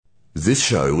This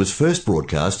show was first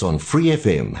broadcast on Free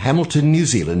FM, Hamilton, New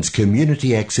Zealand's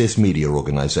community access media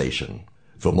organisation.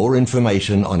 For more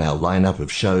information on our lineup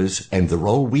of shows and the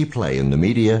role we play in the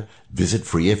media, visit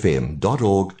freefm.org.nz.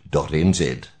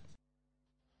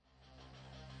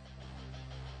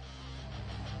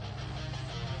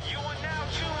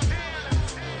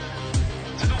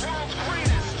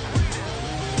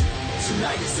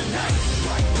 Tonight is the night.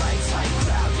 Bright lights, high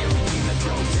crowd. Yeah, we came to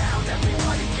throw down.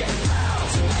 Everybody get loud.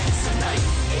 Tonight is the night.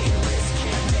 A-list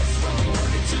can't miss. When we burn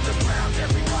it to the ground,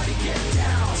 everybody get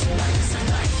down. Tonight is the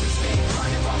night. We stay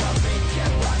climbing while our faith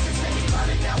kept rising. Steady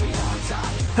climbing, now we on top.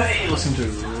 Hey, listen to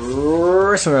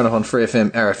Wrestling Roundup on Free FM,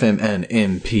 RFM, and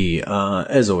MP.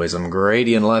 As always, I'm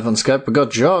Grady, and live on Skype we got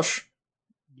Josh.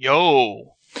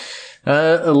 Yo.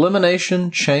 Elimination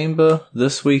Chamber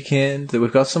this weekend.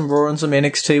 We've got some Raw and some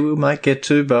NXT we might get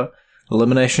to, but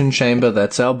Elimination Chamber,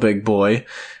 that's our big boy.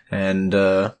 And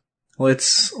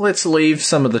let's leave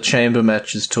some of the Chamber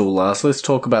matches till last. Let's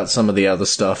talk about some of the other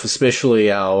stuff,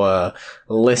 especially our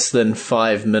less than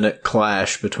 5 minute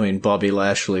clash between Bobby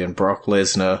Lashley and Brock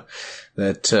Lesnar.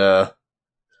 That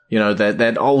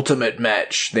that ultimate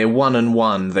match. They're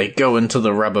 1-1. They go into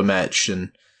the rubber match,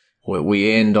 and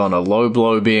we end on a low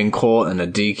blow being caught and a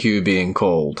DQ being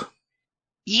called.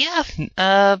 Yeah,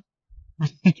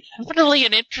 definitely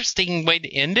an interesting way to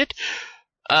end it.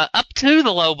 Up to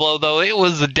the low blow, though, it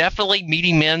was definitely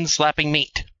meaty men slapping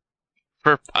meat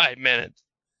for 5 minutes.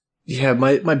 Yeah,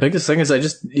 my biggest thing is I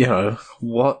just,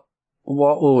 what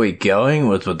were we going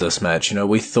with this match?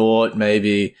 We thought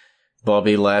maybe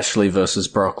Bobby Lashley versus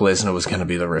Brock Lesnar was going to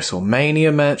be the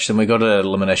WrestleMania match. Then we got an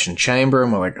Elimination Chamber,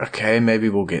 and we're like, okay, maybe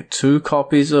we'll get 2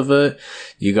 copies of it.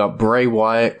 You got Bray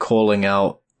Wyatt calling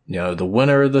out, the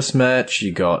winner of this match.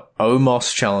 You got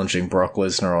Omos challenging Brock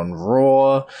Lesnar on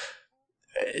Raw.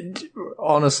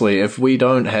 Honestly, if we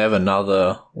don't have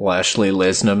another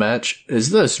Lashley-Lesnar match, is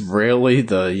this really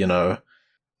the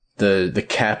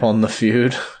cap on the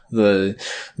feud? The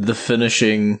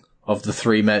finishing of the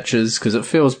 3 matches, because it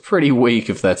feels pretty weak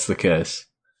if that's the case.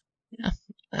 Yeah,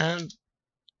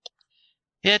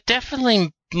 it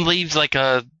definitely leaves like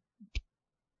a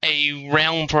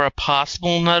realm for a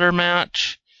possible another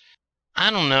match.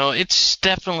 I don't know. It's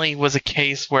definitely was a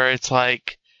case where it's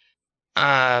like,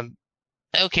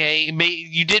 okay,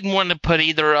 you didn't want to put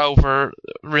either over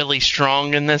really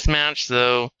strong in this match,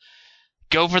 so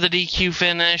go for the DQ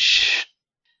finish,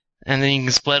 and then you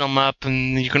can split them up,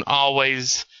 and you can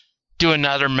always do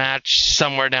another match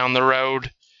somewhere down the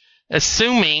road,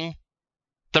 assuming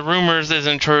the rumors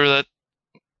isn't true that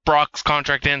Brock's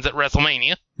contract ends at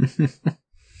WrestleMania.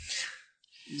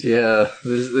 Yeah,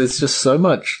 there's just so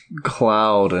much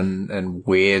cloud and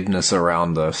weirdness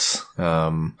around this.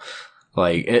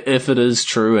 Like, if it is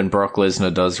true and Brock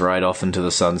Lesnar does ride off into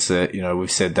the sunset,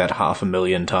 we've said that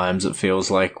 500,000 times, it feels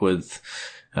like, with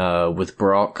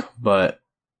Brock, but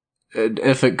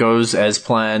if it goes as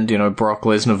planned, Brock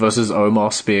Lesnar versus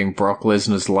Omos being Brock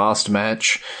Lesnar's last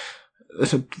match,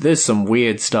 there's some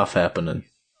weird stuff happening.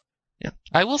 Yeah,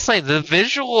 I will say the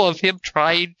visual of him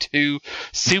trying to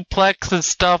suplex and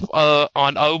stuff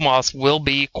on Omos will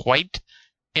be quite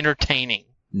entertaining.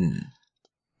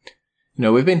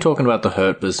 We've been talking about the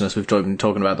Hurt Business. We've been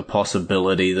talking about the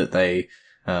possibility that they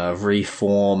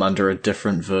reform under a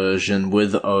different version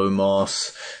with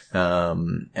Omos.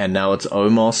 And now it's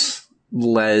Omos,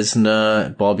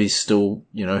 Lesnar, Bobby's still,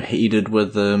 heated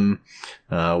with them.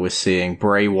 We're seeing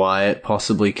Bray Wyatt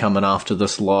possibly coming after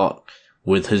this lot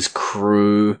with his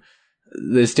crew.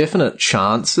 There's definite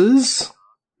chances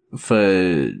for,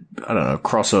 I don't know,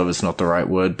 crossover's not the right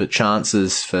word, but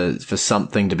chances for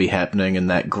something to be happening in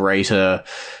that greater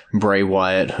Bray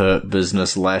Wyatt, Hurt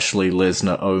Business, Lashley,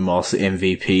 Lesnar, Omos,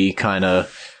 MVP kind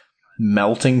of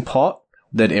melting pot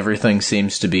that everything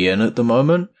seems to be in at the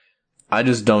moment. I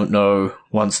just don't know,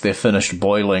 once they're finished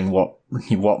boiling, what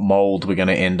mold we're going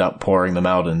to end up pouring them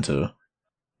out into.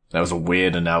 That was a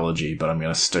weird analogy, but I'm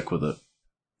going to stick with it.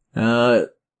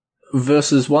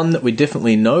 Versus one that we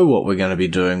definitely know what we're going to be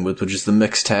doing with, which is the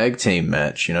mixed tag team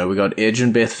match. We got Edge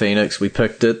and Beth Phoenix. We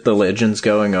picked it. The Legends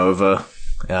going over.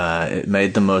 It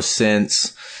made the most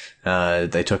sense.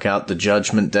 They took out the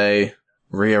Judgment Day.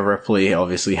 Rhea Ripley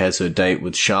obviously has her date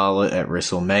with Charlotte at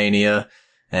WrestleMania.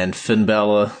 And Finn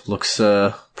Balor looks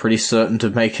pretty certain to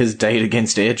make his date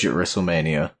against Edge at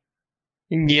WrestleMania.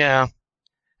 Yeah.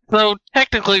 So,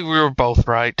 technically, we were both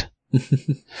right.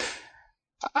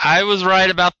 I was right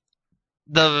about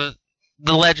the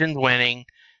Legend winning.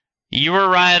 You were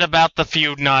right about the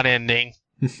feud not ending.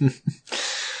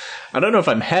 I don't know if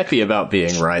I'm happy about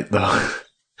being right, though.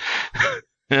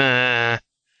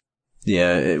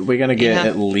 Yeah, we're going to get Yeah.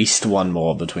 at least one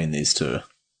more between these two.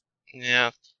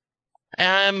 Yeah.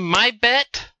 My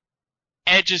bet,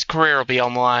 Edge's career will be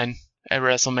on the line at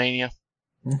WrestleMania.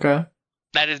 Okay.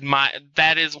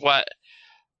 That is what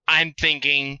I'm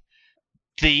thinking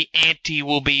the ante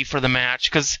will be for the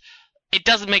match, because it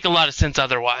doesn't make a lot of sense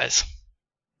otherwise.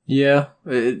 Yeah,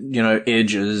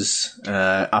 Edge is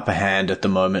upper hand at the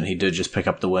moment. He did just pick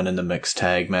up the win in the mixed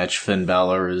tag match. Finn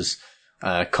Balor is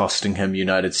costing him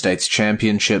United States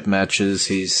Championship matches.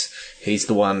 He's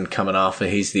the one coming after.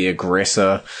 He's the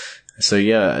aggressor. So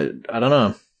yeah, I don't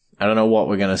know. I don't know what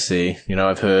we're going to see.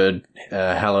 I've heard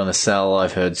Hell in a Cell.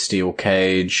 I've heard Steel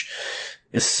Cage.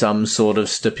 Is some sort of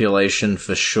stipulation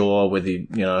for sure with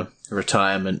the,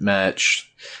 retirement match.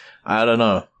 I don't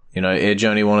know. Edge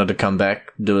only wanted to come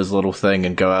back, do his little thing,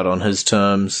 and go out on his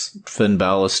terms. Finn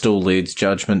Balor still leads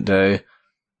Judgment Day.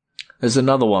 There's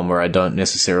another one where I don't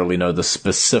necessarily know the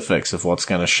specifics of what's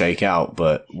going to shake out,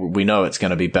 but we know it's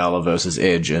going to be Balor versus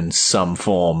Edge in some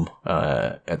form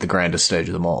at the grandest stage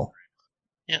of them all.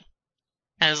 Yeah.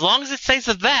 And as long as it stays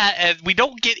at that, and we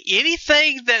don't get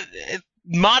anything that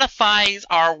modifies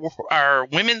our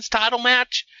women's title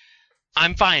match,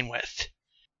 I'm fine with.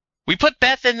 We put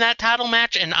Beth in that title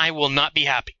match, and I will not be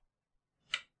happy.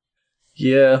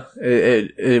 Yeah,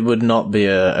 it would not be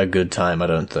a good time, I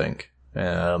don't think.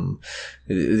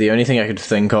 The only thing I could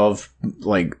think of,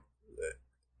 like,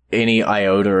 any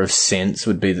iota of sense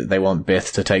would be that they want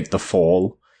Beth to take the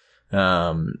fall.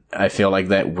 I feel like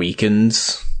that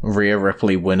weakens Rhea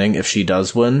Ripley winning if she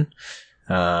does win.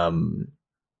 I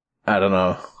don't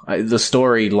know. The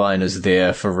storyline is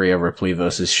there for Rhea Ripley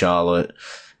versus Charlotte.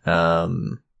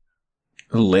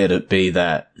 Let it be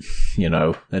that,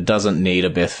 it doesn't need a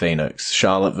Beth Phoenix.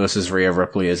 Charlotte versus Rhea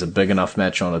Ripley is a big enough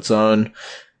match on its own,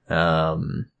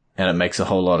 and it makes a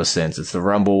whole lot of sense. It's the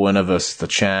Rumble winner versus the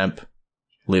champ.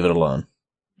 Leave it alone.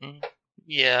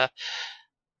 Yeah.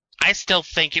 I still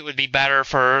think it would be better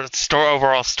for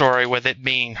overall story with it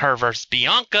being her versus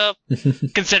Bianca,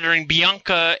 considering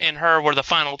Bianca and her were the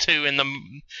final two in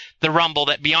the Rumble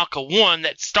that Bianca won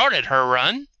that started her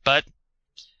run, but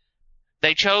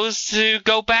they chose to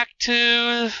go back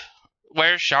to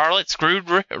where Charlotte screwed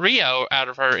Rio out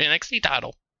of her NXT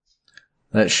title.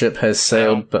 That ship has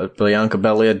sailed, but Bianca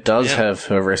Belair does have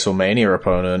her WrestleMania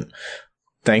opponent.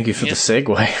 Thank you for the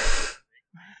segue.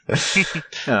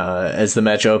 As the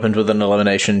match opened with an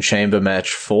Elimination Chamber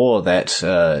match for that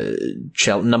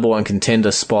number one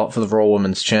contender spot for the Raw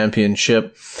Women's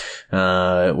Championship.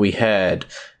 We had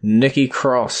Nikki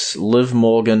Cross, Liv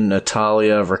Morgan,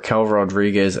 Natalya, Raquel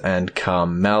Rodriguez, and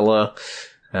Carmella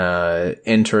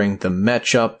entering the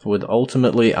matchup, with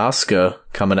ultimately Asuka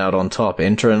coming out on top,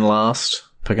 entering last,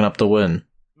 picking up the win.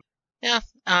 Yeah,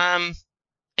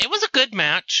 it was a good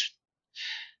match.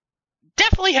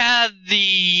 Definitely had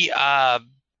you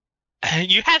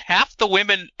had half the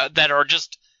women that are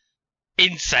just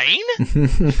insane,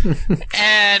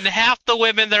 and half the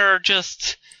women that are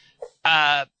just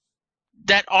that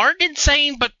aren't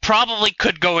insane, but probably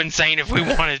could go insane if we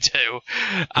wanted to.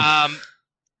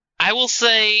 I will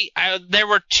say there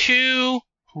were two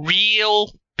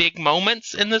real big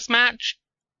moments in this match.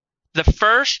 The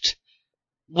first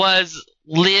was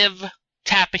Liv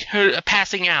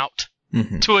passing out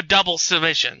to a double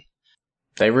submission.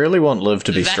 They really want Liv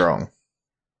to be strong.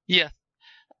 Yeah.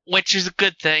 Which is a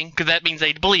good thing, because that means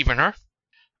they believe in her.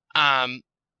 And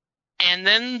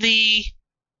then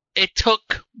it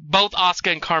took both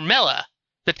Asuka and Carmella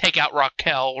to take out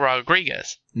Raquel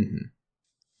Rodriguez.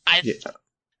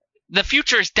 The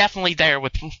future is definitely there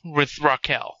with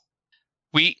Raquel.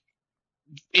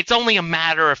 It's only a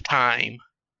matter of time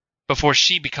before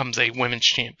she becomes a women's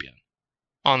champion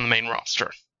on the main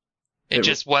roster. It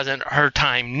just wasn't her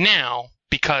time now,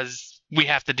 because we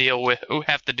have to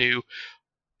do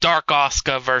Dark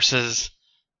Asuka versus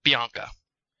Bianca.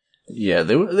 Yeah,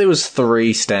 there was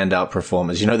three standout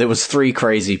performers. There was three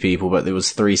crazy people, but there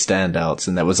was three standouts,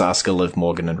 and that was Asuka, Liv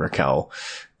Morgan, and Raquel.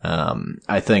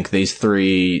 I think these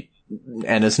three,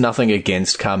 and it's nothing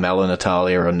against Carmella,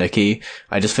 Natalya, or Nikki.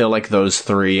 I just feel like those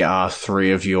three are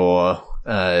three of your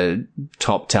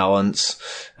top talents.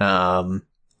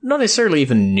 Not necessarily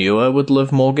even newer with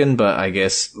Liv Morgan, but I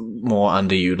guess more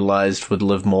underutilized with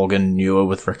Liv Morgan, newer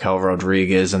with Raquel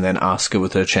Rodriguez, and then Asuka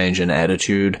with her change in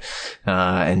attitude,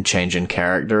 and change in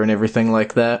character and everything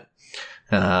like that.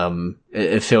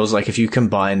 It feels like if you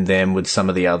combine them with some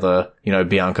of the other,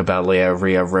 Bianca Belair,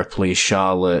 Rhea Ripley,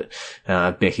 Charlotte,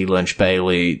 Becky Lynch,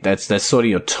 Bayley, that's sort of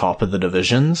your top of the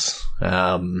divisions.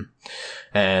 And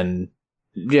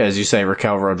yeah, as you say,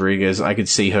 Raquel Rodriguez, I could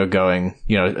see her going,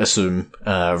 assume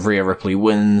Rhea Ripley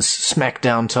wins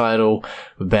SmackDown title.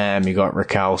 Bam, you got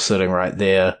Raquel sitting right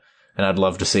there. And I'd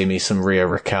love to see me some Rhea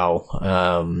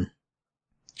Raquel.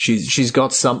 She's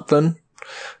got something.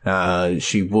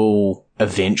 She will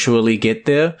eventually get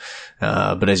there.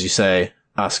 But as you say,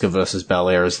 Asuka versus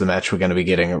Belair is the match we're going to be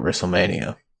getting at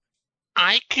WrestleMania.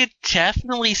 I could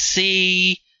definitely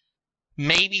see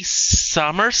maybe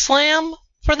SummerSlam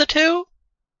for the two.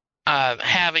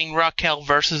 Having Raquel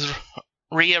versus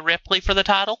Rhea Ripley for the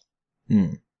title.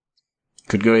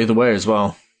 Could go either way as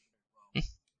well.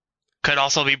 Could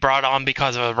also be brought on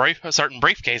because of a certain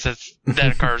briefcase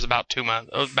that occurs about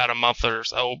a month or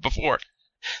so before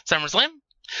SummerSlam.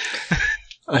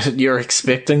 You're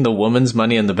expecting the women's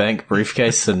Money in the Bank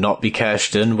briefcase to not be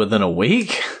cashed in within a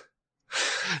week?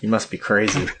 You must be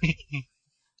crazy.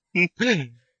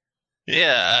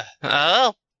 Yeah.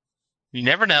 You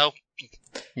never know.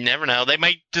 You never know. They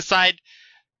might decide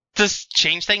to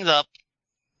change things up.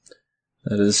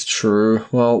 That is true.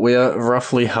 Well, we are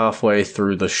roughly halfway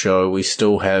through the show. We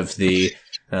still have the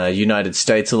United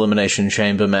States Elimination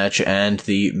Chamber match and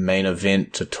the main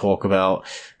event to talk about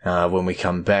when we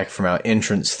come back from our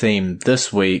entrance theme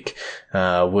this week,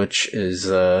 which is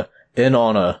in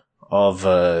honor of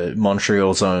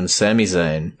Montreal's own Sami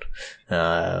Zayn.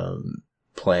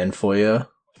 Playing for you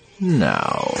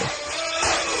now.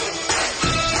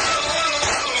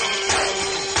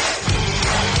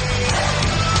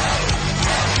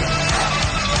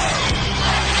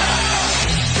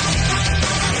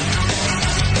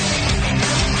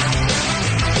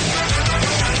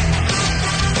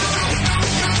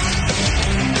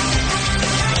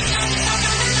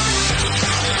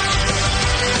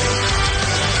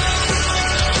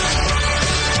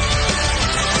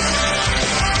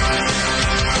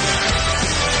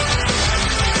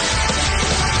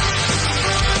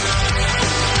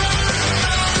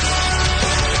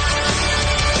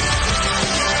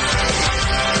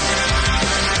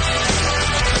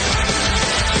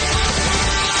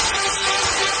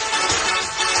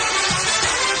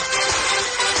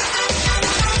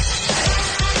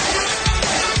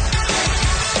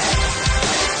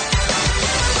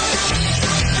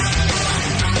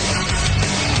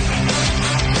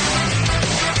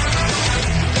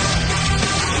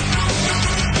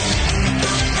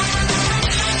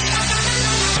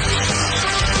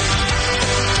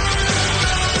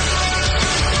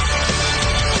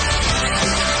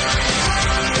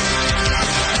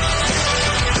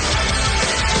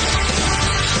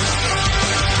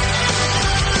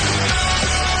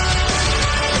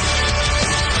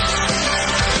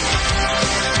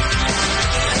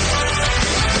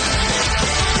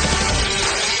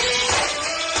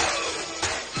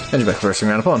 And you're back for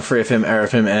Wrestling Roundup on Free FM,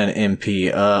 RFM, and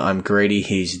MPR. I'm Grady,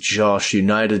 he's Josh.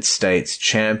 United States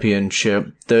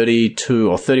Championship,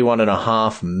 32 or 31 and a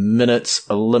half minutes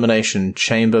elimination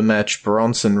chamber match.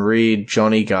 Bronson Reed,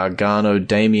 Johnny Gargano,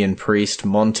 Damian Priest,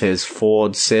 Montez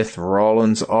Ford, Seth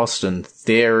Rollins, Austin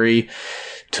Theory.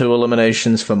 2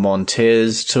 eliminations for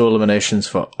Montez, 2 eliminations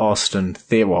for Austin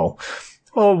Theory. Well,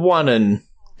 1 in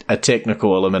a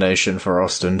technical elimination for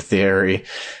Austin Theory,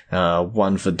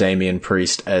 1 for Damian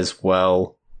Priest as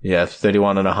well. Yeah,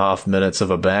 31 and a half minutes of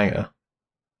a banger.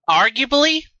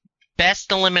 Arguably,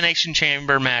 best Elimination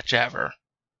Chamber match ever.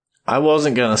 I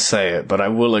wasn't gonna say it, but I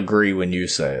will agree when you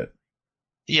say it.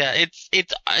 Yeah,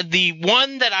 it's the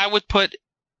one that I would put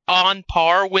on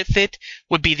par with it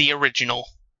would be the original,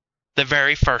 the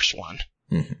very first one.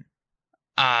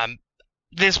 Mm-hmm.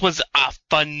 This was a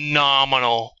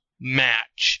phenomenal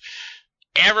match.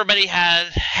 Everybody has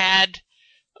had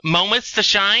moments to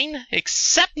shine,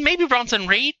 except maybe Bronson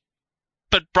Reed.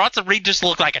 But Bronson Reed just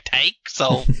looked like a tank,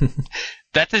 so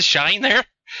that's his shine there.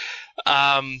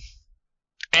 And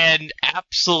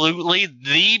absolutely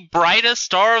the brightest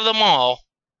star of them all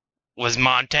was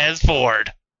Montez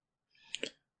Ford.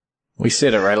 We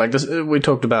said it, right? Like this, we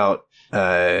talked about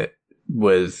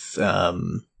with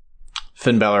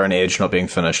Finn Balor and Edge not being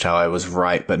finished, how I was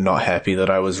right, but not happy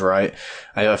that I was right.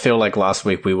 I feel like last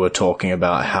week we were talking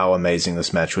about how amazing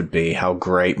this match would be, how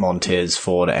great Montez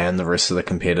Ford and the rest of the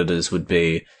competitors would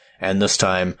be. And this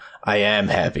time, I am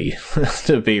happy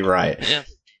to be right.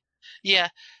 Yeah.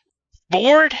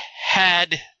 Ford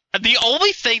had... The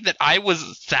only thing that I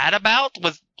was sad about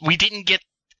was we didn't get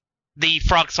the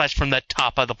frog splash from the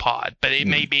top of the pod. But it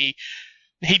may be...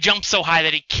 He jumped so high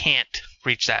that he can't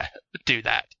do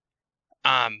that.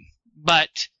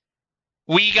 But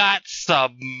we got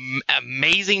some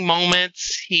amazing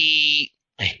moments. He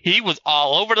was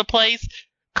all over the place,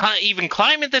 even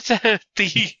climbing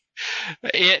the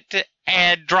it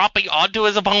and dropping onto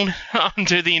his opponent,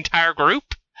 onto the entire group.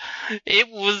 It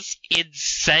was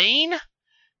insane,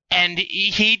 and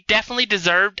he definitely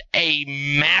deserved a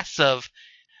massive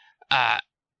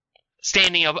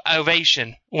standing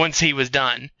ovation once he was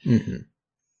done. Mm-hmm.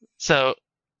 So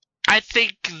I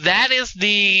think that is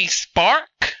the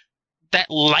spark that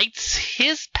lights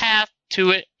his path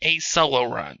to a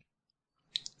solo run.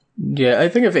 Yeah, I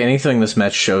think if anything, this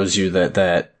match shows you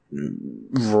that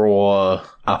Raw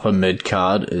upper mid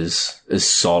card is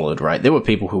solid, right? There were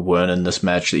people who weren't in this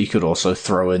match that you could also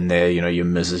throw in there, your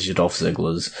Miz's, your Dolph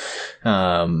Ziggler's.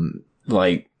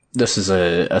 This is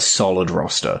a solid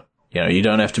roster. You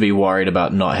don't have to be worried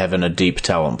about not having a deep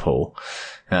talent pool.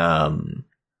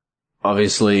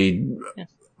 Obviously,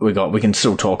 we can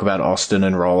still talk about Austin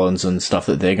and Rollins and stuff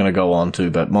that they're going to go on to,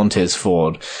 but Montez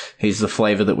Ford, he's the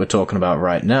flavor that we're talking about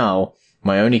right now.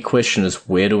 My only question is,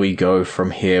 where do we go from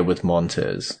here with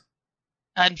Montez?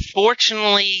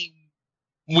 Unfortunately,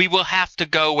 we will have to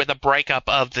go with a breakup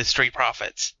of the Street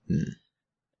Profits.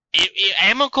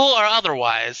 Amicable or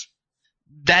otherwise,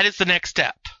 that is the next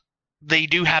step. They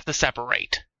do have to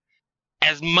separate.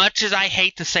 As much as I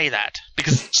hate to say that,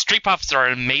 because Street Profits are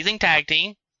an amazing tag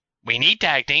team, we need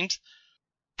tag teams.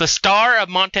 The star of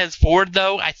Montez Ford,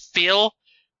 though, I feel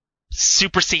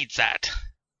supersedes that.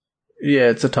 Yeah,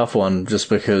 it's a tough one, just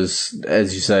because,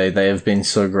 as you say, they have been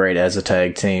so great as a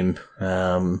tag team.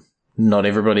 Not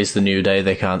everybody's the New Day.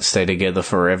 They can't stay together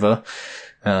forever.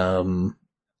 Yeah,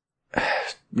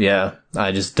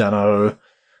 I just don't know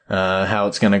how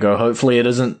it's going to go. Hopefully it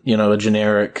isn't, a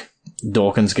generic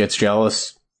Dawkins gets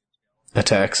jealous,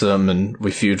 attacks him, and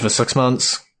we feud for 6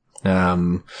 months.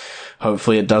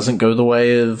 Hopefully it doesn't go the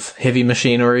way of Heavy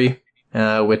Machinery,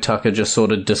 where Tucker just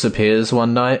sort of disappears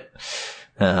one night.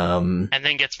 And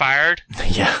then gets fired?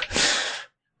 Yeah.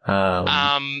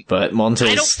 But Montez,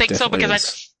 I don't think so,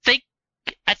 because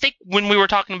I think when we were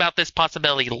talking about this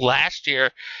possibility last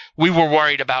year, we were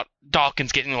worried about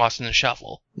Dawkins getting lost in the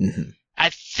shuffle. Mm-hmm.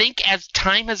 I think as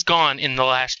time has gone in the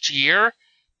last year,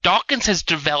 Dawkins has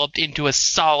developed into a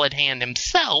solid hand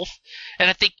himself, and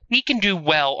I think he can do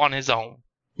well on his own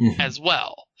as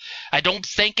well. I don't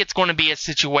think it's going to be a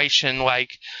situation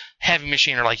like Heavy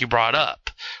Machinery, like you brought up,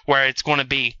 where it's going to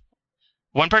be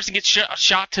one person gets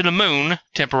shot to the moon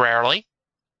temporarily,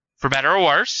 for better or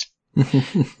worse.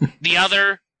 The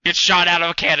other gets shot out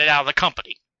of a cannon out of the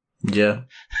company. Yeah.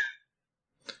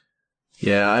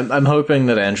 Yeah, I'm hoping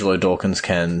that Angelo Dawkins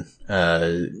can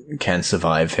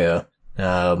survive here.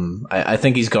 I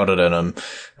think he's got it in him.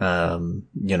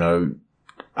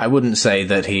 I wouldn't say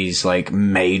that he's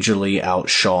majorly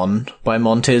outshone by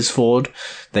Montez Ford.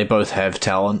 They both have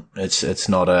talent. It's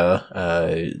not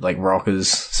a Rockers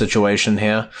situation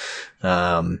here.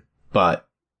 But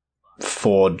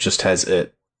Ford just has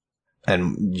it,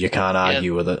 and you can't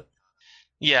argue with it.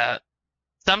 Yeah.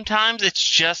 Sometimes it's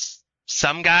just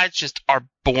some guys just are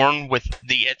born with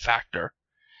the it factor.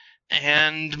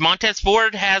 And Montez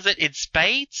Ford has it in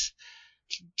spades.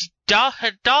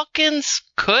 Dawkins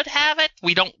could have it.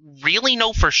 We don't really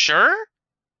know for sure.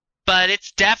 But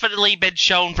it's definitely been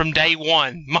shown from day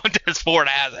one. Montez Ford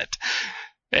has it.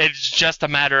 It's just a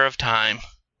matter of time.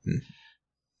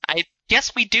 I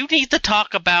guess we do need to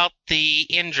talk about the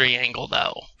injury angle,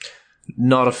 though.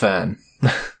 Not a fan.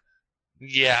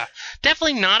 Yeah.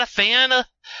 Definitely not a fan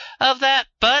of that,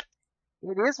 but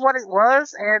it is what it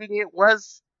was, and it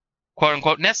was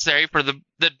quote-unquote necessary for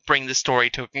bring the story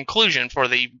to a conclusion for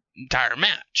the entire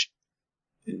match.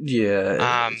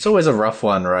 Yeah, it's always a rough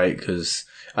one, right? Because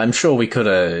I'm sure we could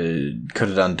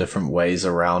have done different ways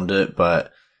around it,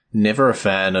 but never a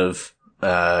fan of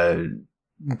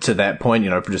to that point,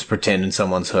 just pretending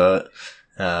someone's hurt.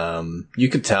 You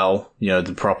could tell,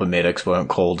 the proper medics weren't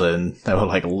called in. They were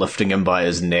lifting him by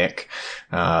his neck.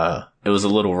 It was a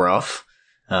little rough.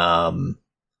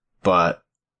 But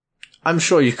I'm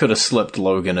sure you could have slipped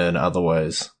Logan in other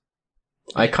ways.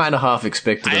 I kind of half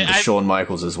expected him to Shawn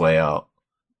Michaels' way out.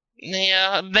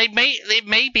 Yeah, it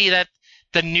may be that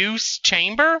the new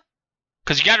chamber,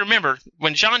 because you got to remember,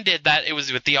 when Shawn did that, it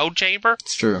was with the old chamber.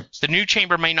 It's true. So the new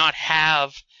chamber may not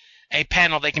have a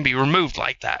panel that can be removed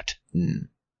like that. And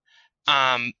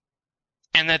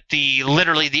that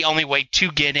literally the only way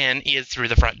to get in is through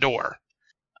the front door.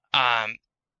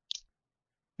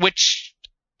 Which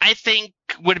I think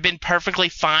would have been perfectly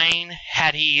fine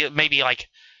had he maybe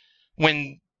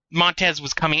when Montez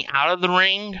was coming out of the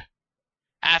ring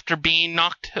after being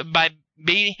knocked by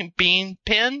being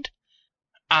pinned,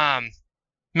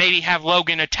 maybe have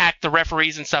Logan attack the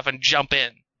referees and stuff and jump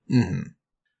in. Mm-hmm.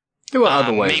 There were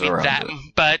other ways maybe around that, it.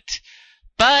 But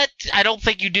But I don't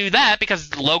think you do that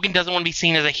because Logan doesn't want to be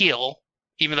seen as a heel,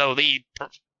 even though he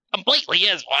completely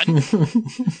is one.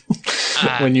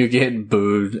 When you get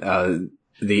booed,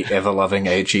 the ever-loving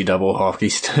HE double hockey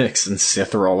sticks and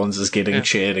Seth Rollins is getting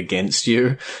cheered against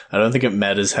you, I don't think it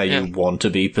matters how you want to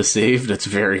be perceived. It's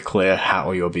very clear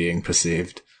how you're being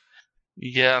perceived.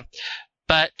 Yeah.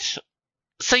 But,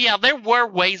 so yeah, there were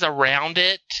ways around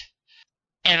it.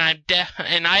 And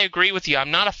I agree with you.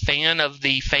 I'm not a fan of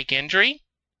the fake injury.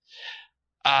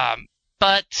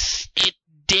 But it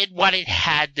did what it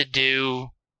had to do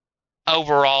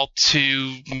overall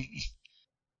to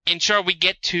ensure we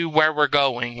get to where we're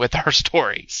going with our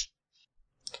stories.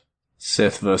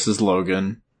 Seth versus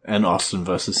Logan and Austin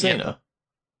versus Cena.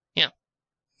 Yeah.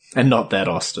 And not that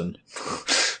Austin.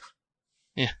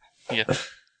 Yeah.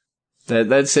 That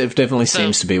definitely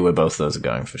seems to be where both those are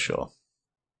going for sure.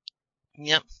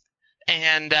 Yep.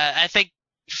 And I think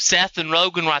Seth and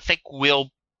Logan, I think, will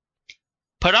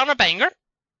put on a banger.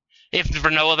 If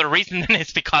for no other reason than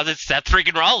it's because it's Seth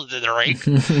freaking Rollins in the ring.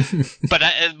 But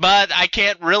I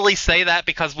can't really say that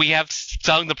because we have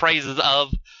sung the praises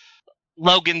of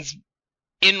Logan's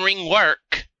in-ring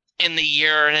work in the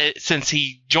year since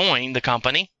he joined the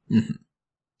company. Mm-hmm.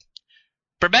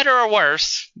 For better or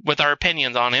worse, with our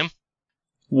opinions on him.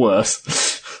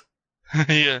 Worse.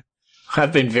 Yeah.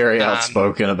 I've been very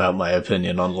outspoken about my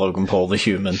opinion on Logan Paul the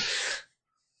Human.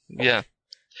 Yeah.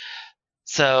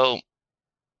 So...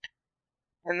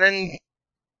 And then,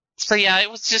 so yeah,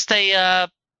 it was just it's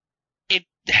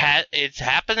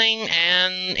happening,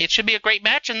 and it should be a great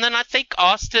match. And then I think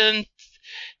Austin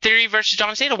Theory versus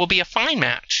John Cena will be a fine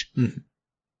match. Mm-hmm.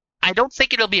 I don't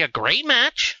think it'll be a great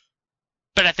match,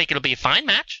 but I think it'll be a fine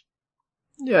match.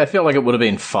 Yeah, I feel like it would have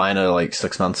been finer like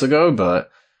 6 months ago,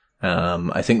 but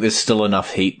I think there's still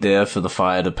enough heat there for the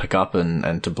fire to pick up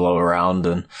and to blow around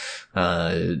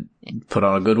and put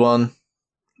on a good one.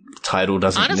 Title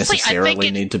doesn't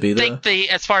necessarily need to be there.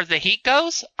 As far as the heat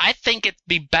goes, I think it'd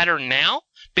be better now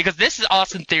because this is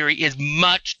Austin Theory is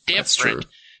much different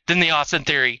than the Austin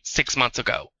Theory 6 months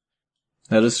ago.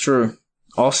 That is true.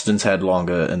 Austin's had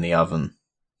longer in the oven.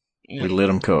 We let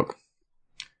him cook.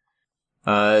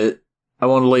 I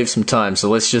want to leave some time, so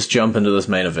let's just jump into this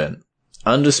main event.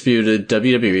 Undisputed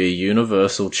WWE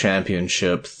Universal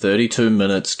Championship, 32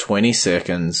 minutes, 20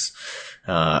 seconds.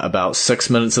 About 6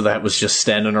 minutes of that was just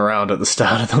standing around at the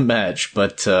start of the match,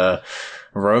 but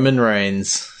Roman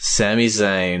Reigns, Sami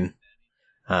Zayn,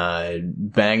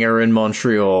 banger in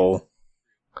Montreal,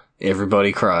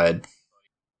 everybody cried.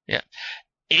 Yeah.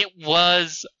 It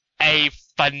was a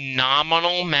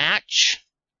phenomenal match.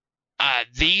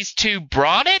 These two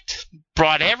brought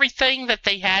everything that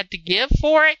they had to give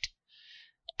for it.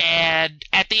 And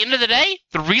at the end of the day,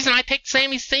 the reason I picked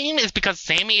Sami Zayn is because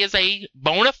Sami is a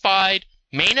bona fide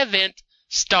main event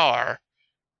star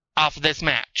off of this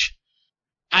match.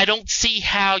 I don't see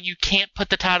how you can't put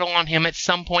the title on him at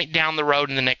some point down the road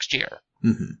in the next year.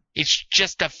 Mm-hmm. It's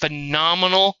just a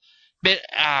phenomenal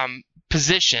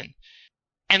position.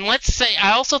 And let's say,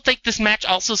 I also think this match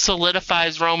also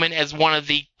solidifies Roman as one of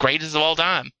the greatest of all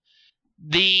time.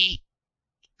 The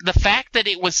fact that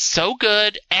it was so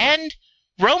good, and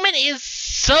Roman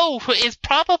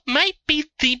might be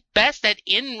the best at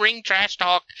in-ring trash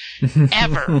talk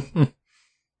ever.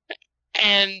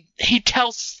 And he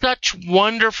tells such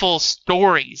wonderful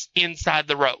stories inside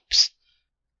the ropes.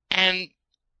 And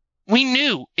we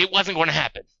knew it wasn't going to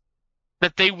happen.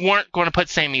 That they weren't going to put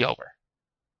Sami over.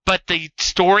 But the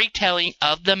storytelling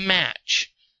of the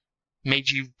match made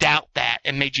you doubt that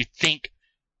and made you think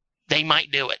they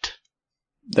might do it.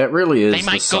 That really is. They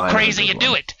might go crazy and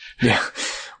do it. Yeah.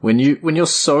 When you're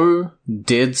so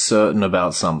dead certain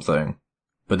about something,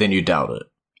 but then you doubt it.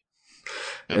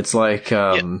 It's like,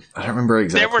 I don't remember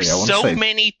exactly. There were so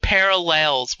many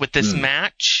parallels with this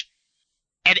match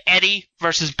at Eddie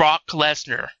versus Brock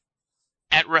Lesnar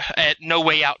at No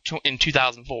Way Out in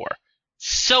 2004.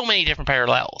 So many different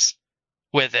parallels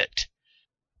with it.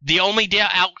 The only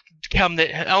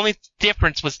only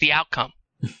difference was the outcome.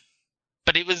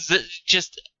 But it was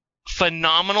just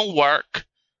phenomenal work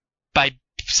by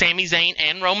Sami Zayn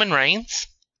and Roman Reigns.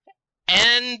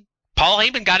 And Paul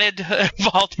Heyman got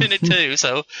involved in it too.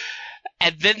 So,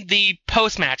 and then the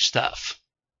post-match stuff.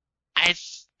 I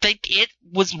think it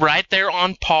was right there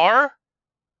on par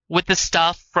with the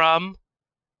stuff from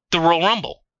the Royal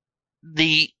Rumble.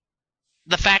 The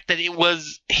fact that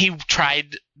he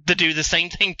tried to do the same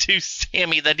thing to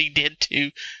Sami that he did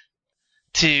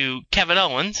to Kevin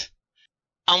Owens,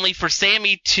 only for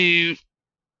Sami to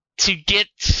get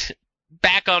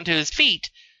back onto his feet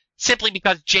simply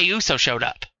because Jey Uso showed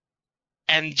up.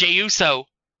 And Jey Uso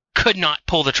could not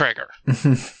pull the trigger.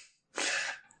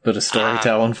 Bit of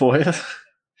storytelling for you.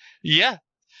 Yeah.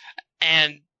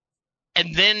 And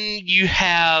then you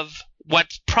have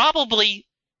what's probably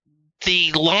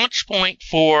the launch point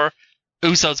for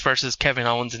Usos versus Kevin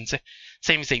Owens and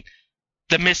Sami Zayn.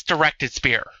 The misdirected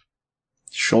spear.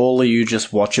 Surely you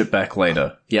just watch it back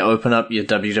later. You open up your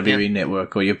WWE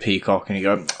Network or your Peacock and you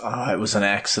go, it was an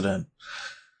accident.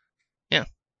 Yeah.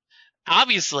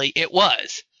 Obviously, it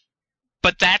was.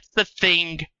 But that's the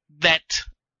thing that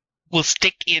will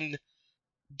stick in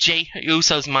Jey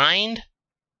Uso's mind,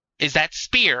 is that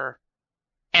spear,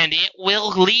 and it will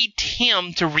lead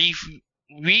him to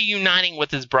reuniting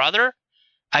with his brother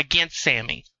against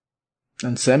Sami.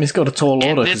 And Sammy's got a tall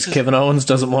order because Kevin Owens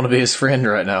doesn't want to be his friend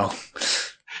right now.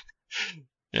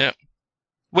 Yeah.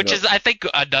 Which is, I think,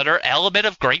 another element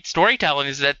of great storytelling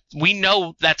is that we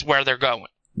know that's where they're going.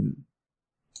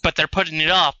 But they're putting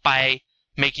it off by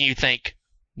making you think,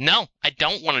 no, I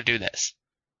don't want to do this.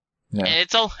 Yeah. And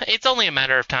it's only a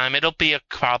matter of time. It'll be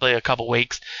probably a couple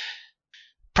weeks.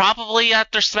 Probably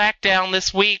after SmackDown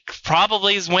this week,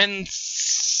 probably is when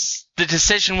the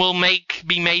decision will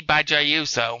be made by Jey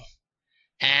Uso.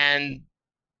 And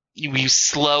we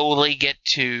slowly get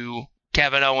to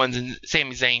Kevin Owens and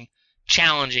Sami Zayn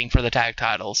challenging for the tag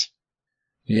titles.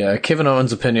 Yeah, Kevin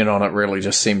Owens' opinion on it really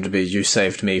just seemed to be, you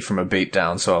saved me from a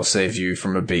beatdown, so I'll save you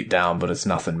from a beatdown, but it's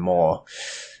nothing more.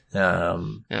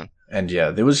 And yeah,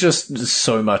 there was just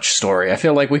so much story. I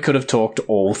feel like we could have talked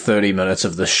all 30 minutes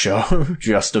of the show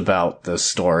just about the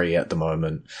story at the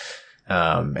moment.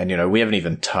 And we haven't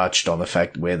even touched on the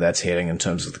fact where that's heading in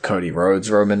terms of the Cody Rhodes,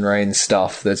 Roman Reigns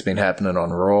stuff that's been happening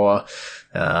on Raw.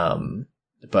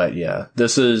 But yeah,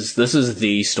 this is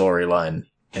the storyline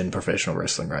in professional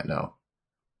wrestling right now.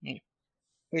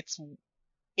 It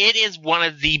is one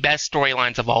of the best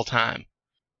storylines of all time.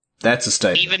 That's a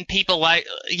statement. Even people that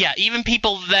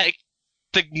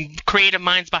the creative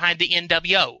minds behind the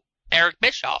NWO, Eric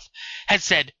Bischoff, has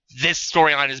said this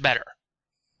storyline is better.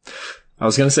 I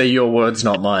was going to say your words,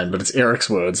 not mine, but it's Eric's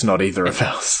words, not either of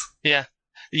ours. Yeah.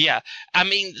 I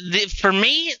mean, for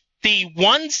me, the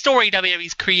one story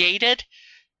WWE's created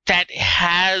that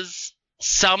has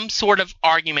some sort of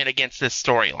argument against this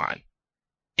storyline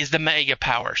is the Mega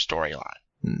Power storyline.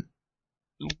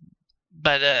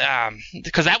 But,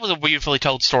 because that was a beautifully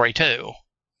told story too.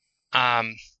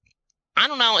 I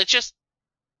don't know, it's just,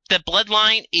 the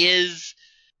Bloodline is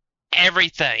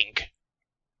everything.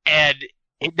 And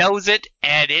it knows it,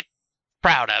 and it's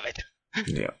proud of it.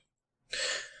 Yeah.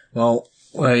 Well,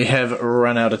 we have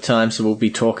run out of time, so we'll be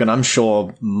talking, I'm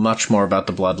sure, much more about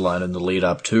the Bloodline in the lead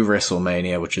up to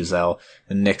WrestleMania, which is our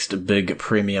next big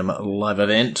premium live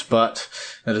event. But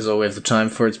that is all we have the time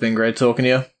for. It's been great talking to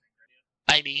you.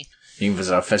 Maybe. You can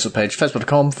visit our Facebook page,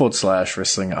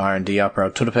 facebook.com/wrestling R&D up, our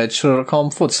Twitter page,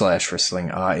 twitter.com/wrestling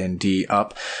R&D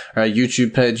up, our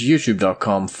YouTube page,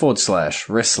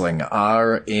 youtube.com/wrestling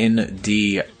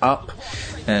RND up,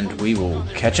 and we will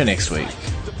catch you next week.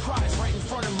 The prize right in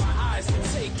front of my eyes,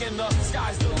 taking the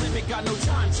sky's the limit, got no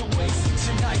time to waste.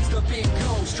 Tonight's the big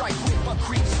go, strike quick but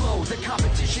creep slow. The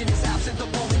competition is absent the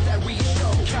moment that we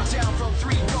show. Countdown from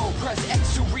 3, go, press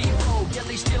X to reload. Yet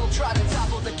they still try to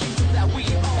topple the kingdom that we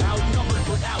own. Outnumbered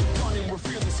but outgunning, we're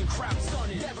fearless and crowd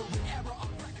stunning. Never an error on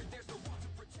record, there's no one to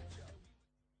protect you.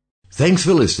 Thanks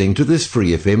for listening to this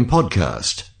Free FM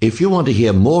podcast. If you want to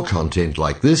hear more content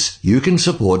like this, you can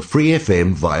support Free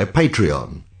FM via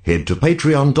Patreon. Head to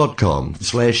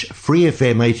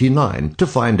patreon.com/freefm89 to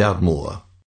find out more.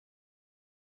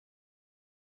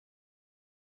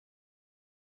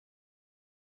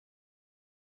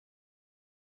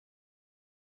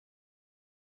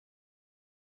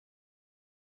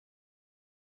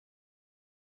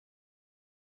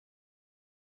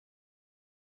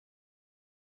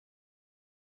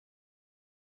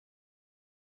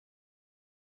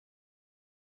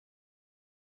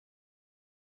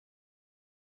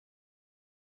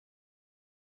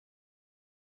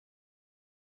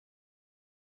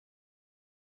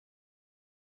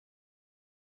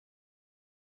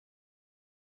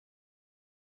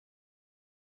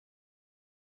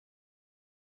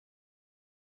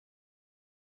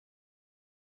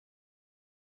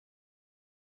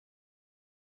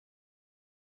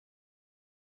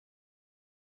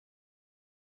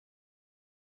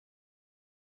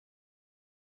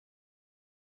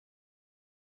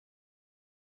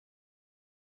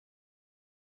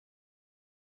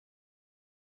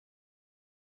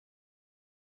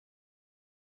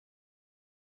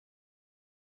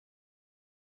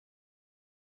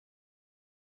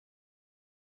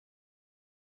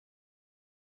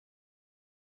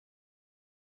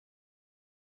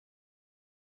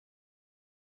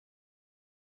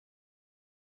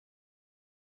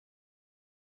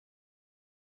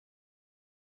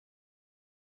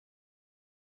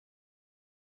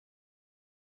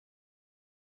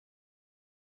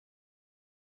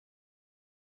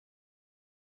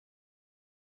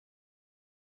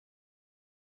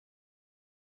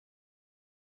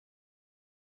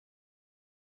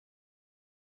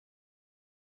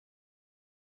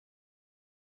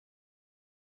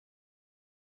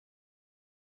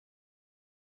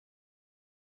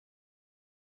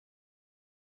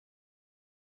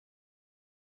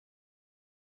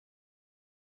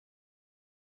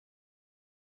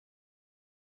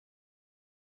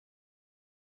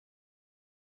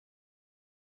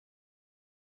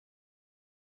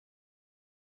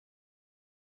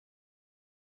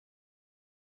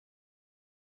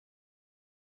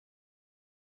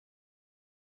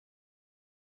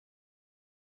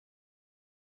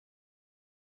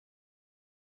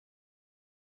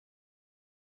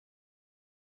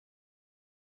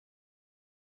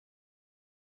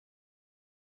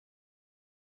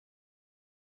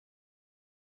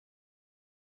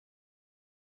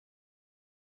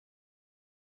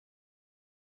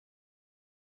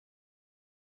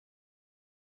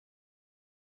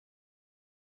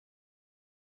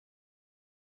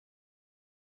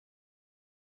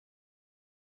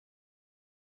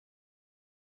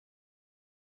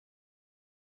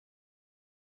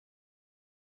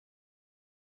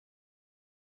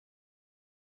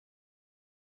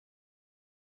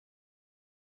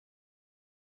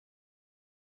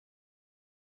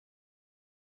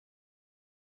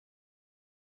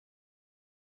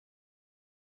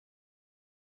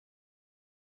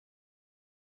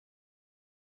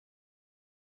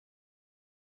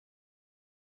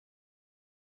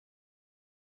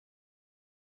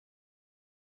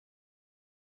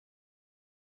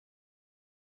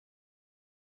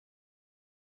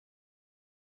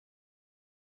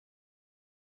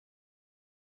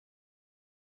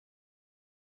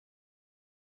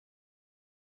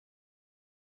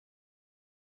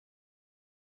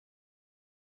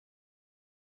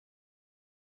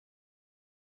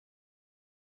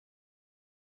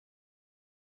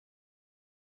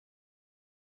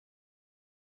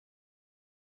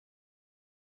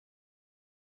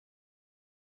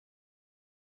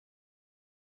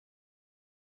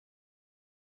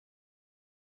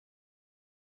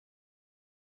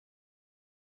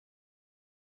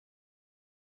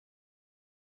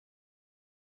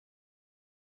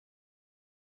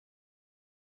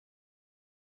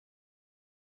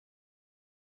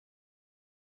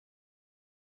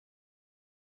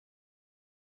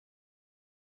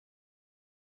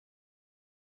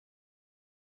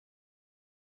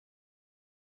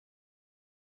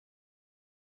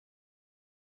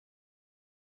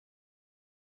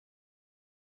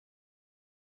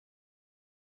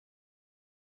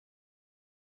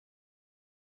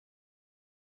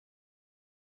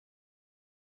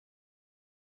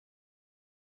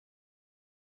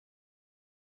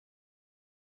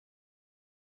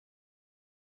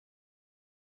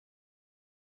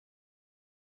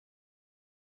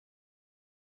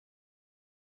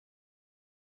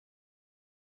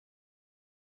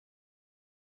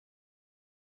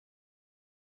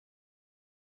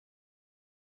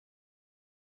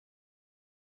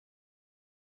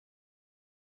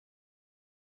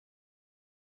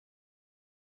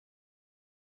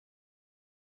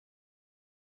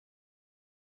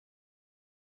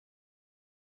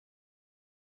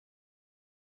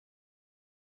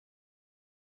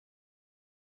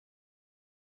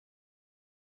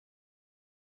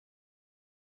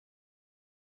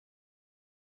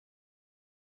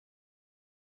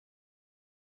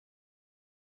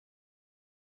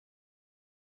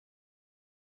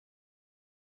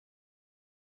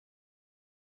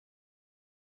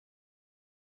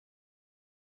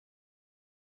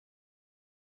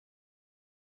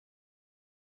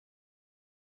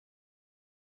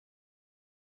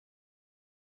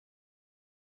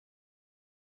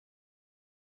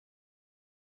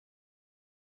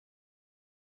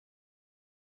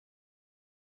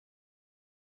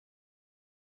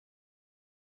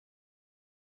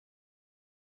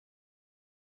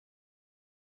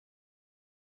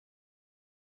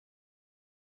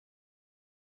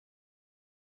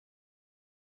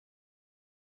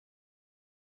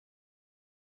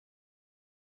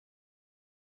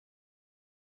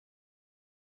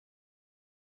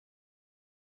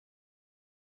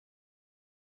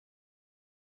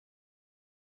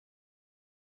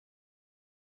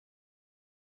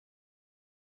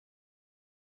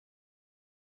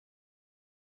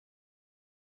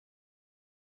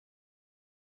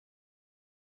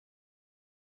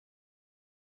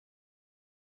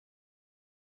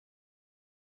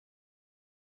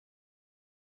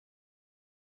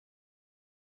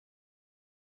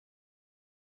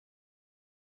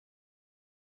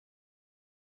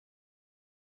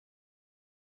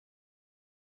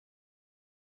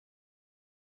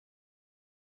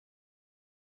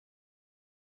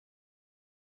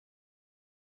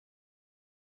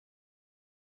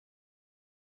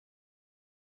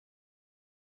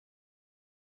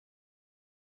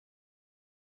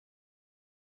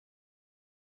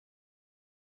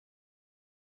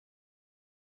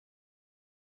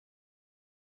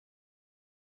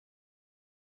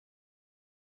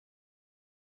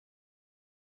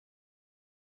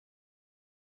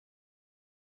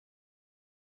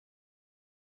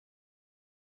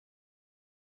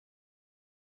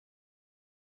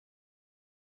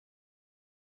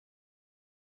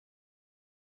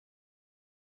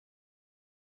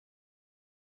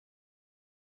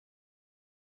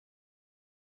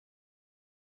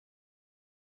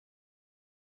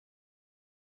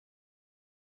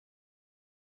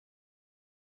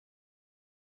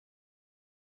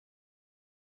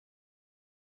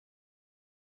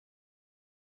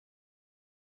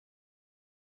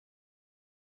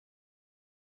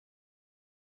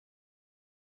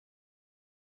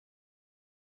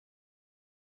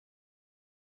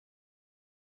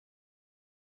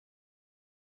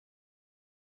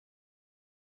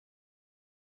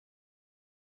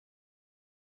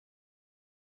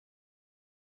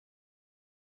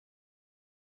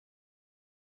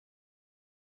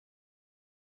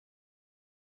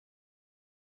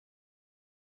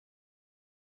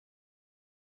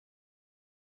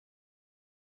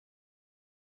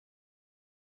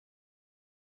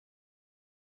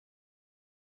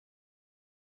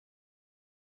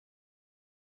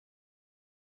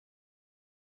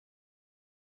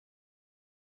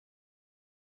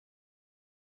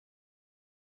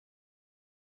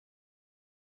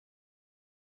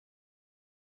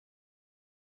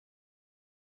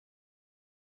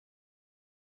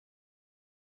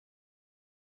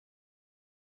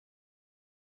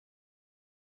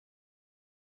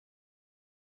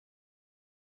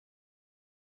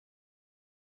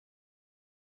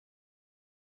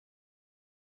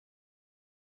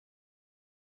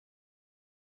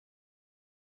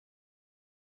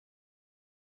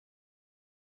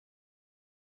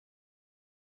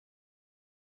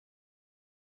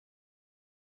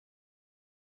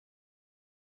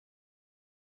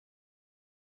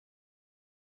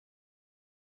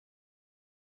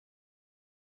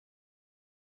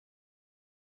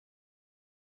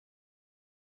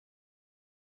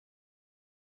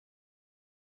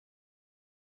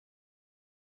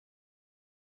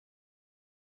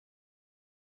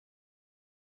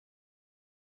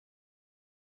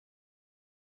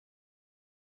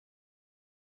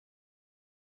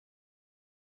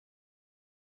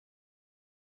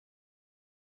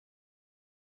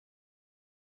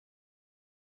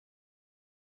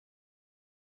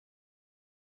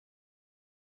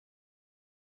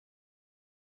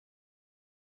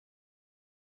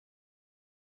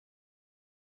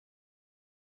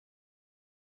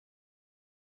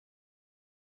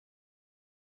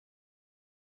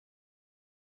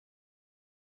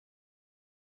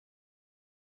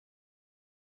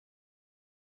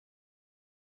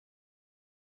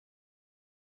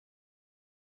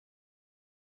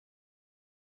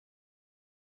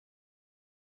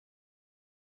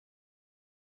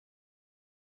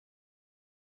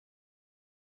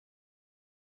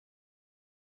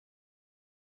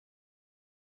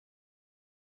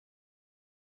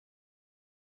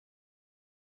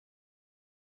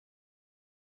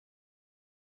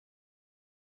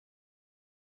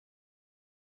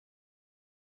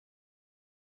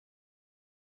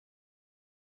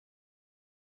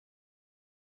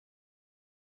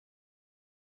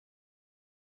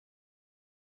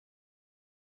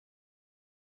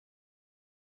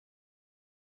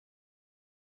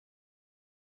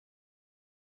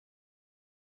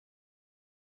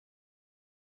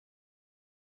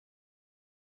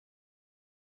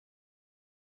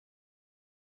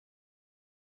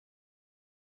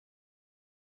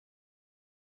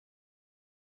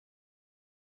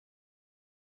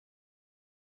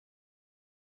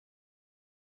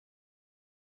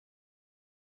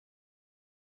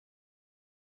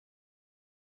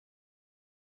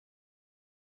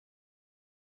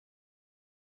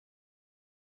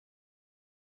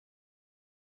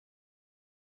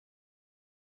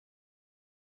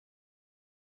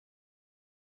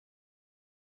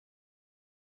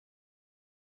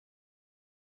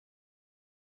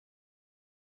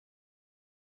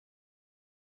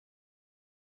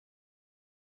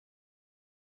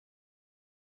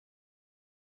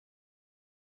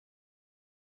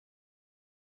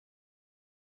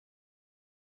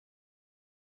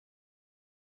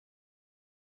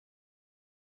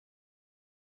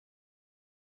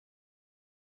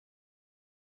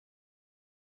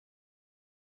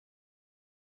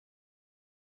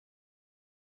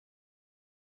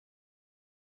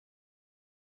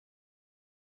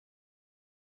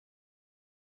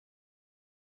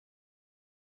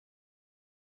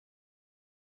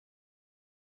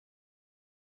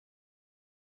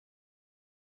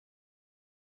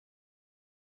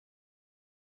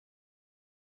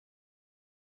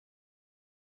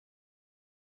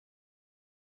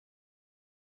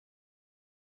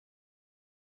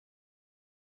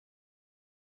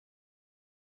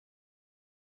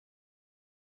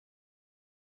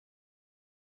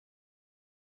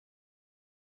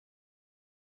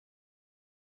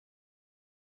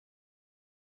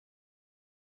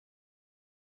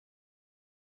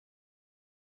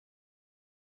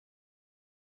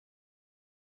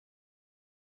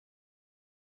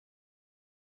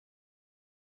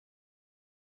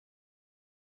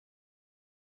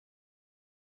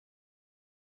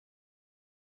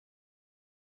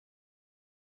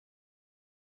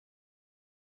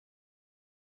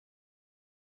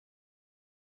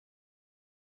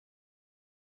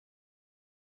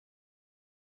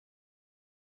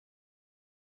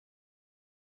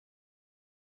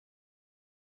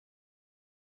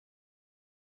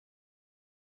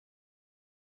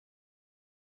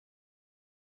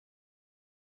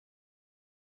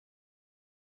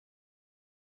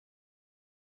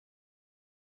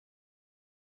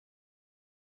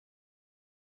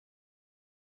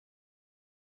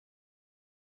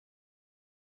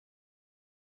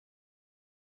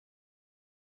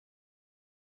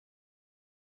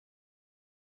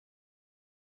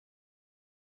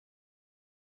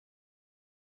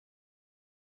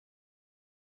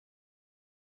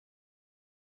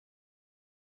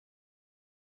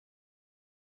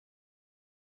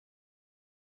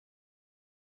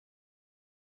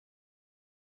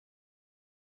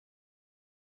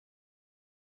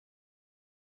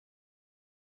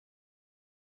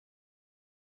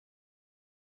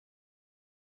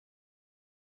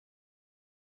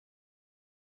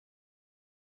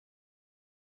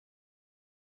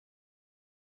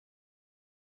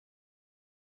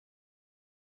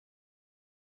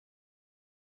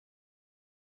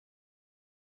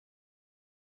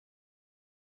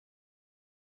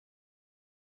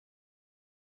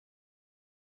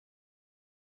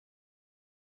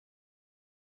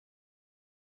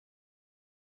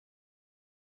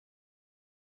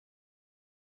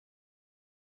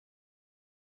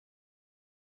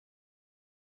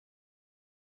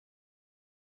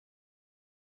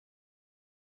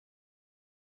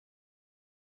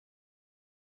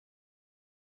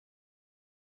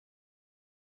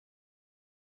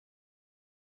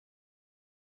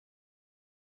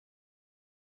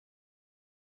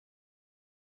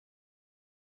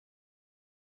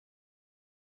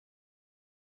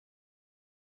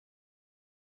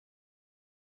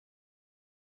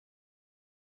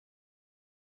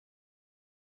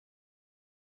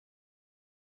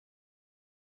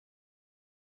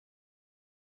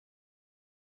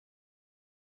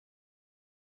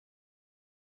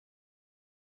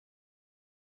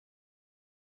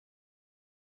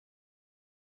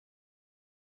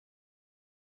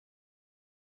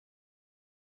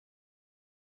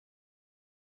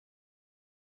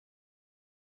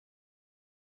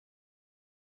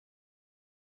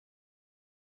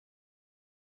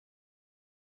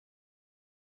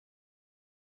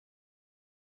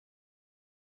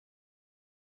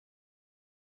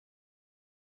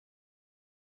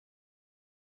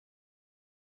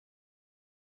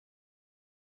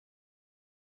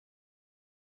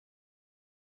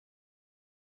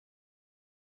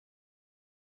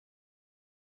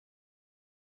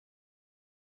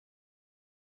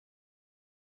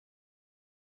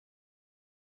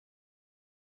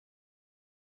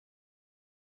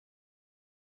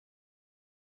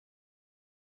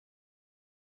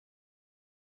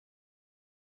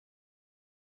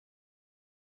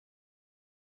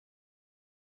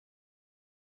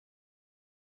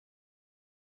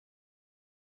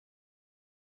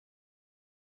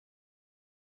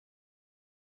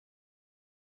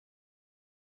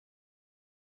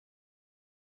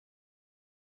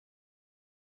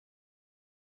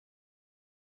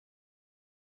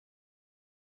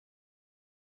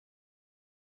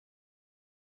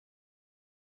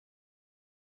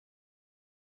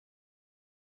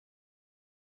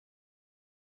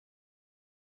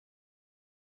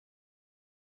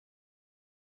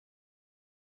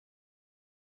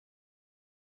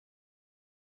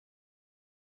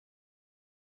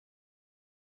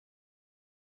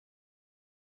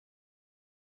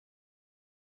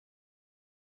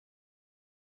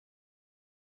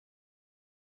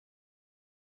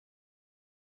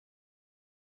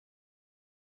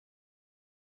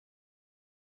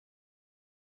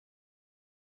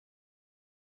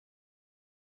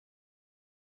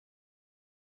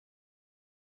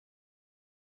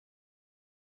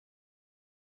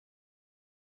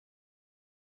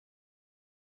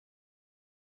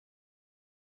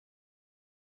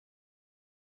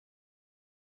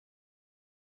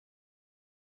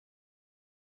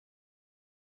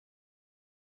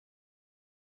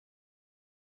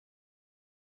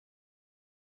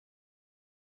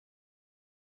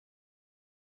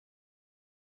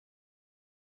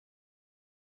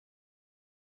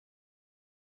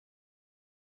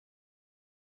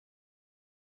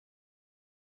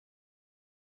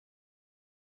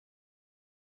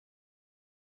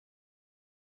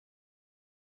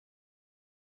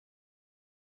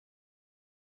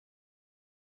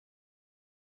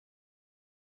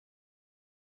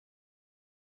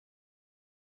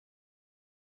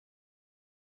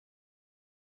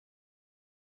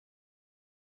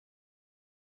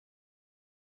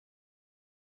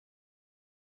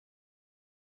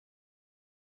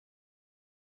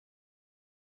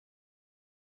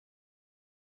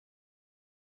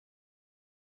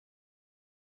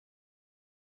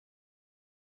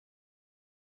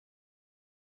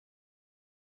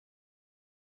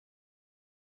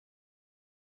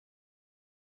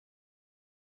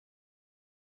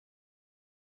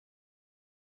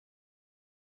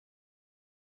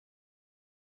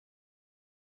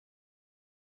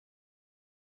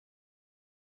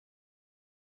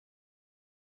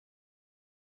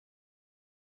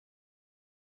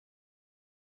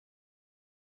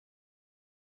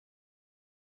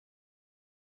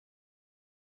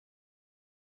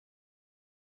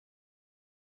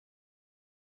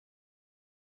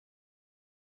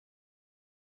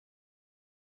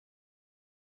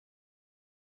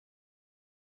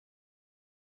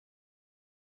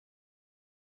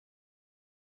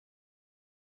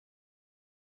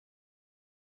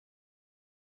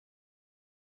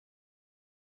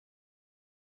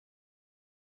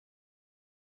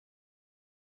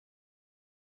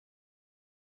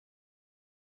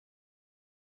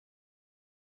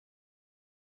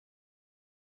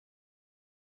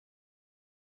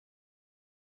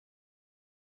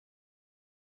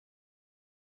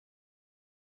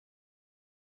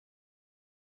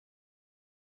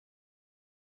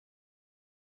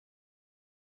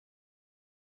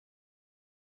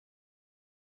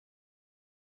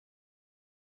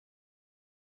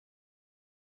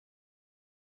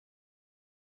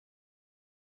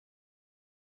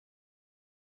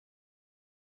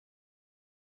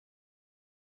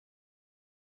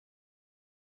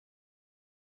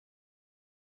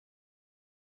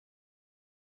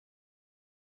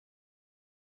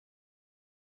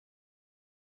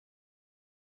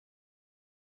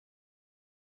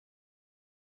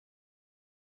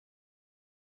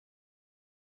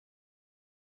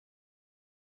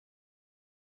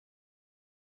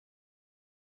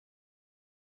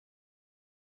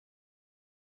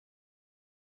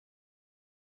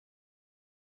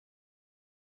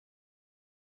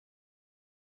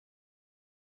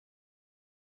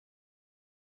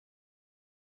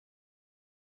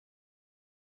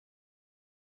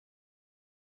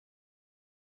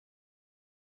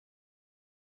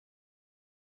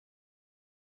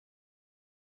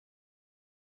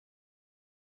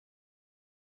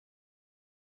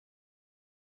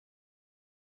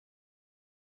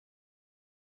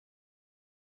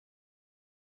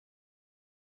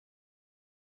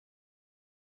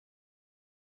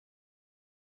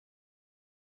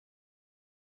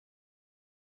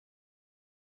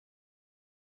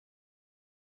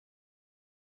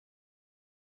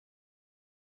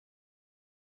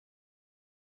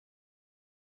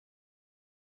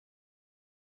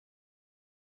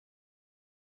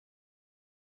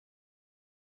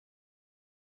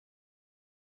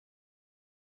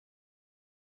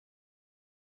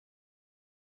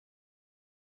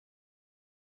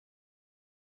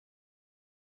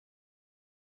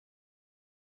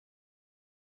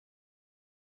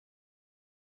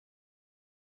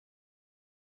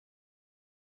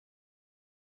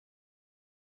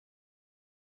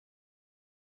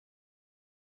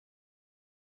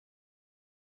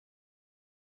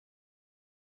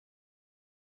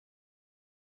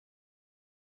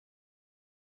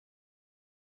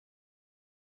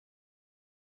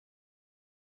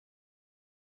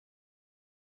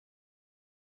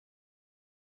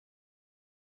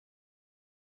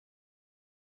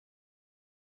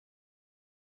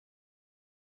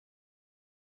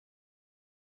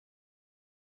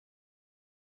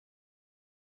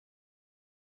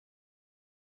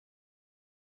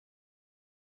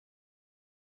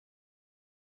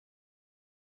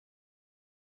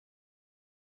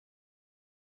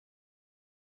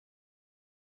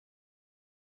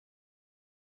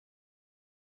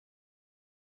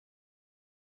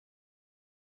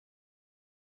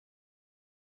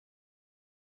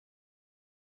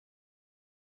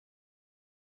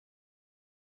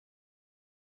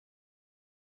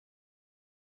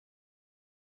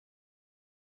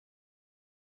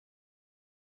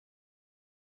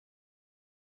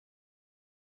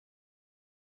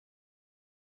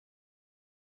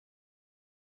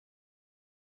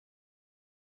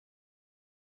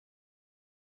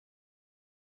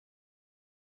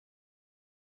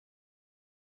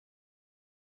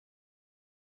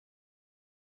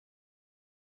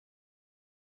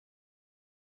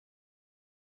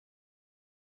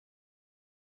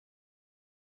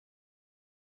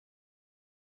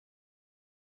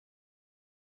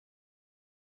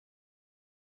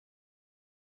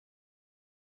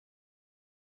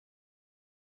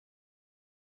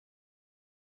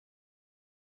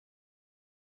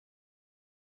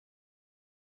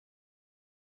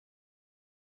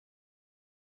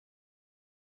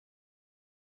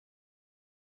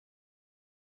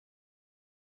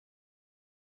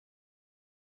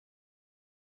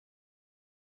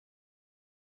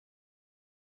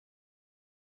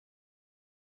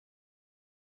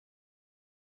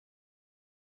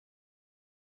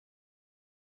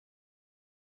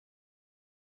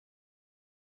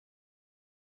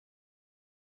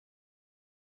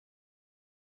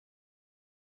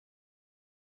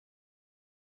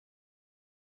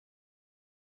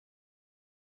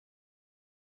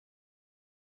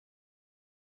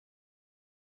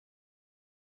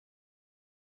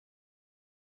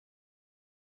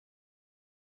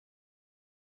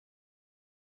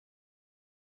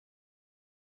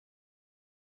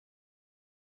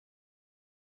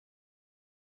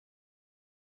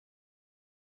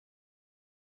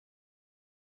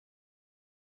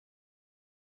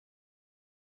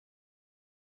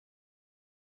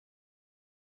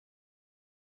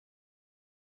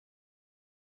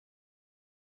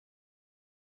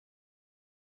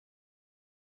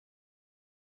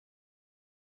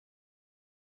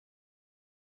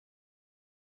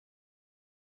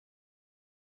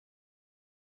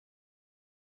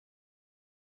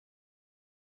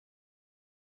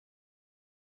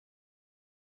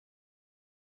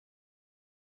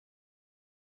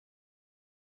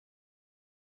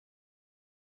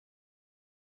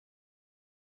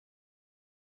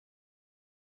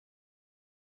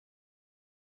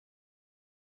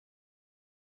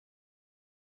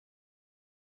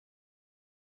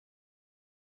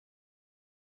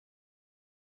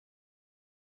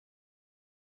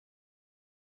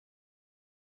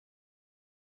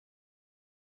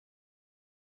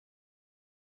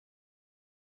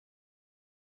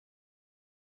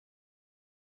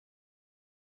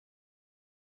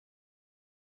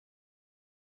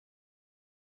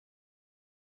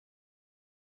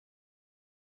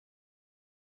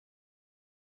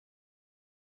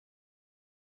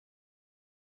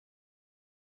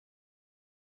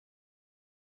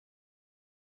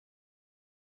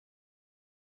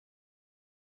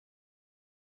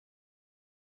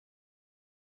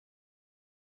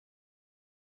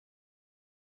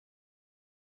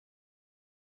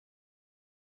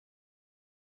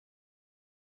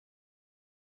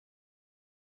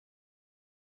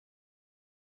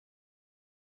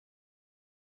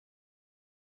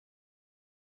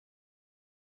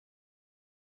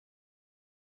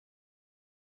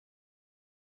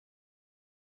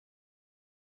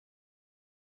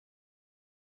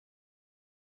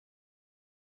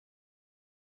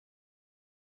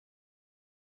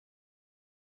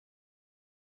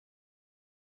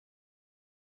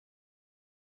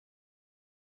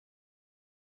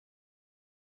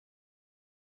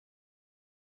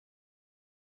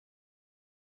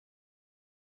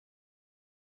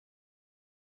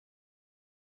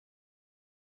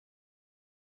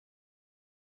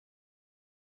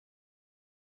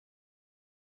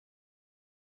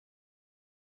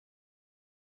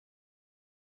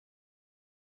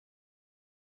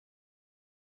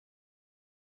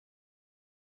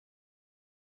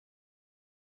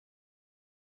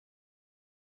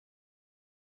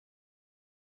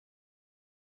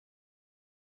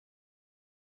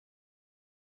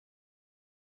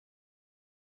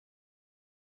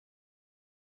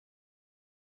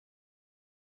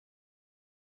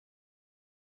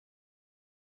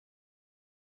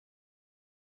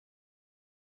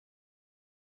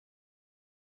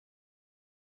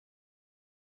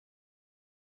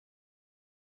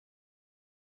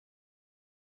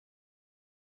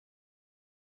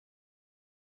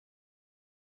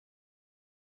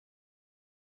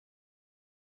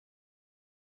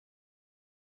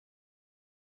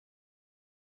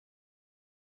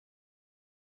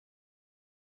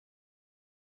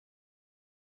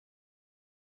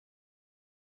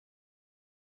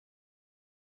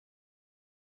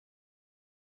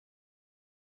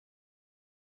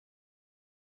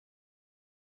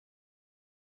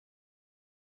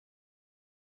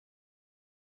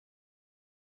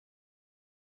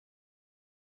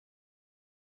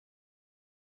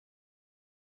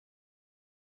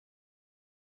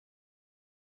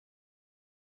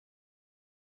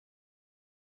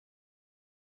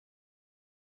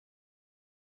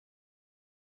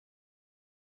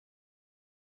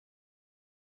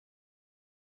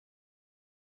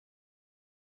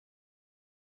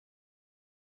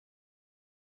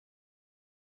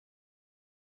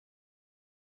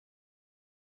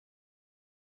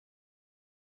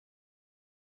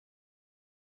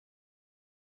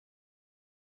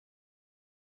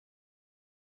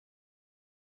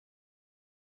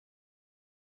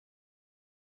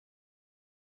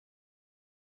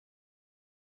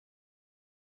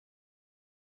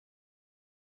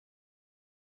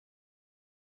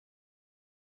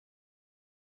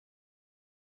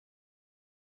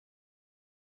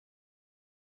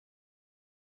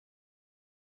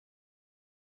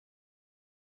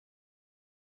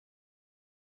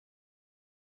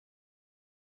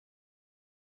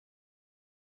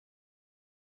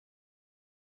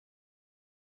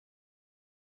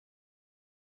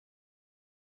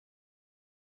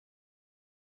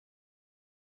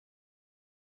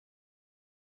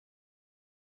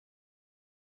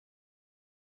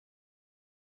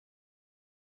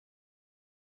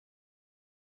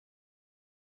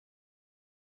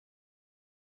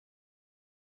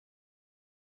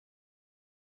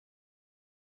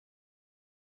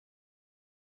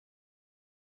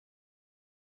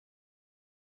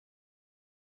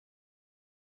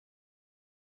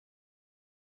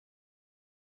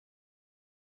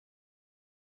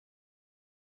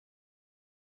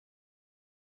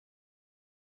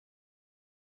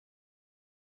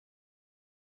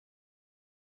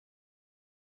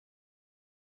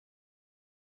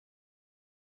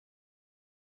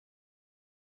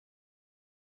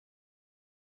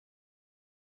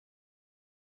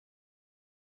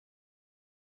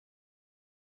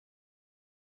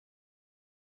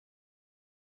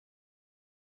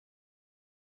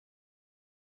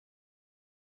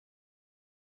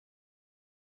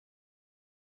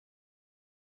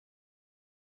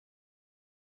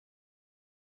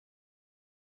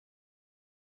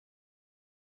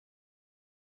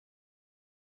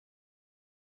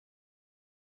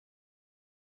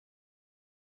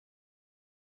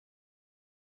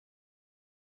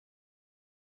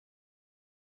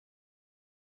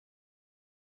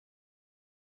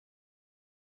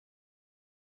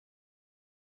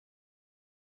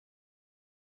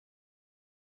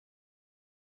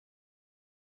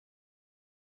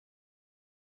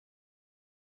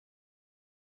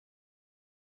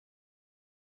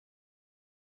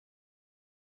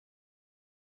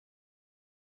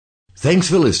 Thanks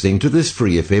for listening to this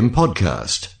Free FM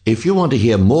podcast. If you want to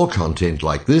hear more content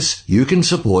like this, you can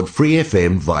support Free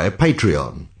FM via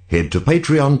Patreon. Head to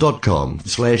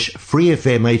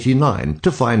patreon.com/freefm89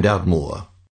 to find out more.